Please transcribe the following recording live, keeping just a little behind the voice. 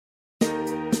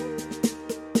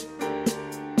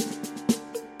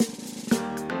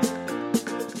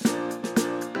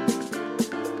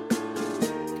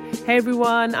Hey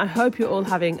everyone, I hope you're all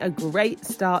having a great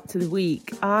start to the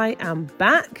week. I am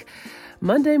back.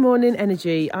 Monday morning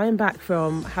energy. I am back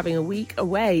from having a week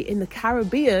away in the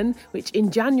Caribbean, which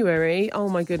in January, oh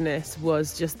my goodness,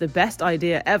 was just the best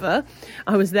idea ever.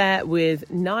 I was there with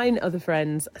 9 other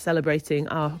friends celebrating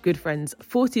our good friend's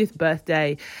 40th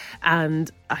birthday,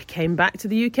 and I came back to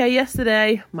the UK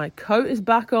yesterday. My coat is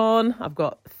back on. I've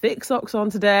got thick socks on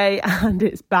today, and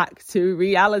it's back to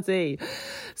reality.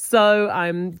 So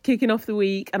I'm kicking off the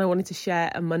week, and I wanted to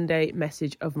share a Monday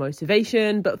message of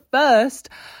motivation. But first,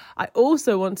 I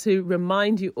also want to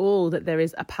remind you all that there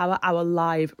is a Power Hour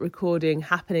live recording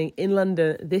happening in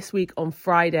London this week on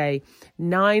Friday,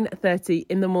 9:30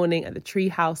 in the morning at the Tree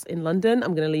House in London.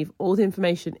 I'm going to leave all the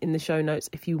information in the show notes.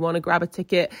 If you want to grab a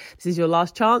ticket, this is your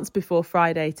last chance before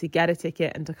Friday to get a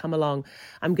ticket and to come along.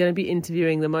 I'm going to be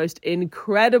interviewing the most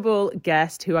incredible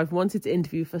guest who I've wanted to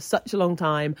interview for such a long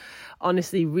time.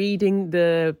 Honestly, reading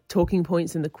the talking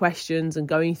points and the questions and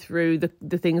going through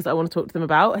the things that I want to talk to them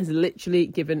about has literally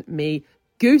given me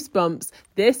goosebumps.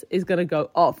 This is going to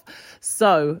go off.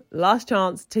 So last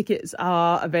chance, tickets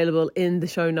are available in the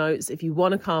show notes. If you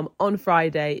want to come on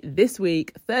Friday this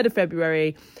week, 3rd of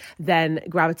February, then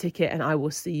grab a ticket and I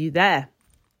will see you there.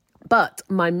 But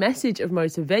my message of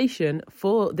motivation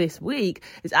for this week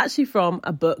is actually from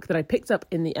a book that I picked up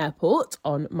in the airport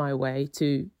on my way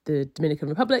to the Dominican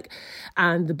Republic.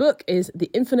 And the book is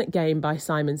The Infinite Game by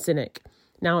Simon Sinek.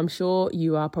 Now, I'm sure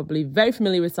you are probably very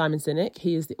familiar with Simon Sinek.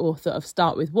 He is the author of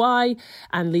Start With Why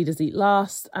and Leaders Eat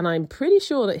Last. And I'm pretty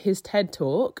sure that his TED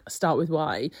Talk, Start With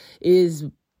Why, is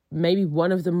maybe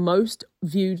one of the most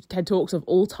viewed TED Talks of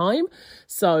all time.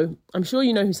 So I'm sure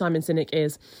you know who Simon Sinek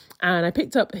is. And I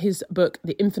picked up his book,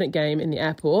 The Infinite Game, in the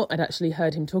airport. I'd actually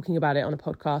heard him talking about it on a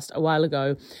podcast a while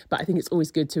ago, but I think it's always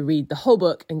good to read the whole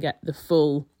book and get the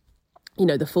full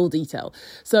detail.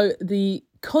 So the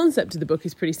concept of the book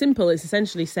is pretty simple. It's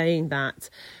essentially saying that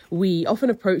we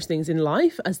often approach things in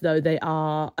life as though they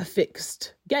are a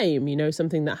fixed game,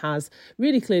 something that has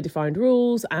really clear defined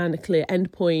rules and a clear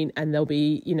end point, and there'll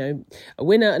be, a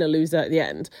winner and a loser at the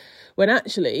end. When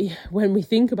actually, when we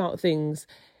think about things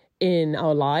in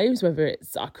our lives, whether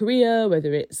it's our career,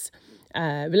 whether it's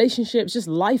relationships, just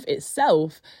life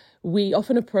itself, we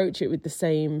often approach it with the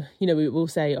same, we will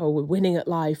say, oh, we're winning at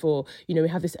life, or, we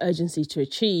have this urgency to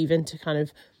achieve and to kind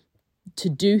of, to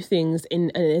do things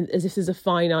as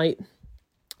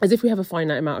if we have a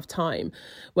finite amount of time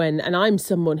and I'm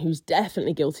someone who's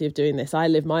definitely guilty of doing this. I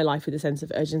live my life with a sense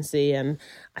of urgency, and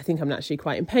I think I'm naturally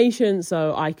quite impatient,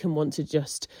 so I can want to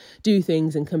just do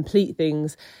things and complete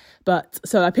things. But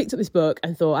so I picked up this book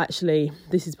and thought, actually,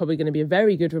 this is probably going to be a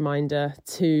very good reminder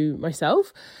to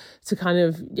myself to kind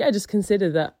of, just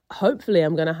consider that hopefully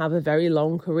I'm going to have a very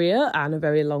long career and a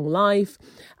very long life.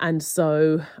 And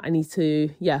so I need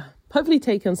to, hopefully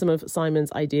take on some of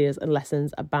Simon's ideas and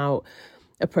lessons about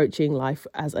approaching life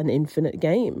as an infinite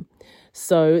game.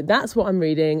 So that's what I'm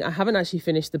reading. I haven't actually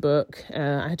finished the book.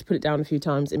 I had to put it down a few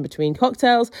times in between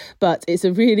cocktails, but it's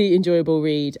a really enjoyable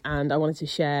read, and I wanted to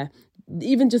share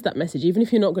even just that message, even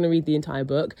if you're not going to read the entire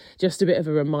book, just a bit of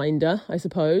a reminder, I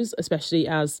suppose, especially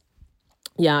as,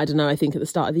 I don't know, I think at the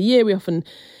start of the year, we often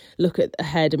look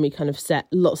ahead and we kind of set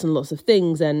lots and lots of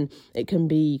things, and it can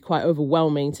be quite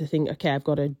overwhelming to think, okay, I've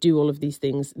got to do all of these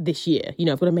things this year.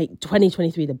 I've got to make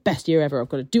 2023 the best year ever. I've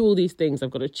got to do all these things.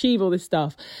 I've got to achieve all this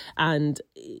stuff. And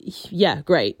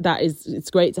great. It's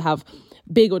great to have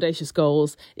big audacious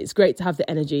goals. It's great to have the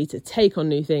energy to take on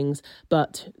new things,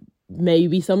 but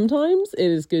maybe sometimes it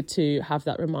is good to have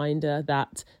that reminder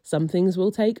that some things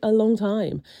will take a long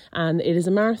time, and it is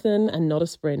a marathon and not a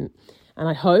sprint. And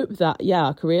I hope that,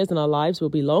 our careers and our lives will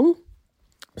be long.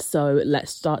 So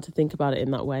let's start to think about it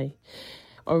in that way.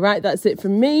 All right, that's it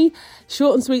from me.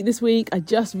 Short and sweet this week. I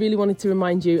just really wanted to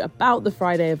remind you about the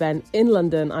Friday event in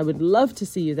London. I would love to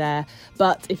see you there.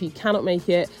 But if you cannot make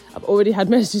it, I've already had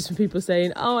messages from people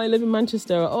saying, oh, I live in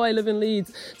Manchester, or oh, I live in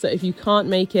Leeds. So if you can't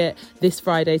make it this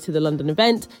Friday to the London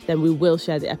event, then we will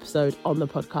share the episode on the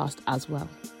podcast as well.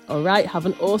 All right, have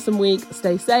an awesome week.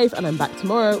 Stay safe, and I'm back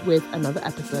tomorrow with another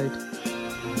episode.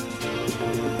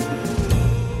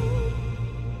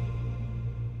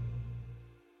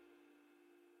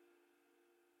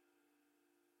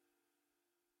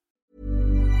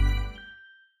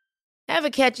 Ever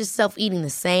catch yourself eating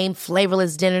the same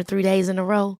flavorless dinner 3 days in a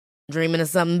row? Dreaming of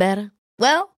something better?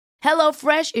 Well,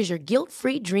 HelloFresh is your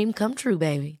guilt-free dream come true,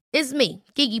 baby. It's me,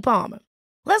 Keke Palmer.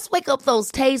 Let's wake up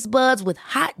those taste buds with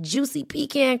hot, juicy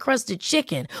pecan-crusted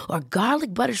chicken or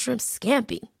garlic butter shrimp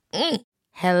scampi.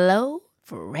 Hello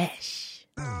Fresh.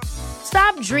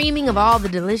 Stop dreaming of all the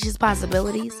delicious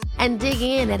possibilities and dig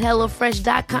in at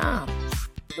HelloFresh.com.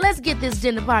 Let's get this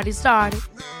dinner party started.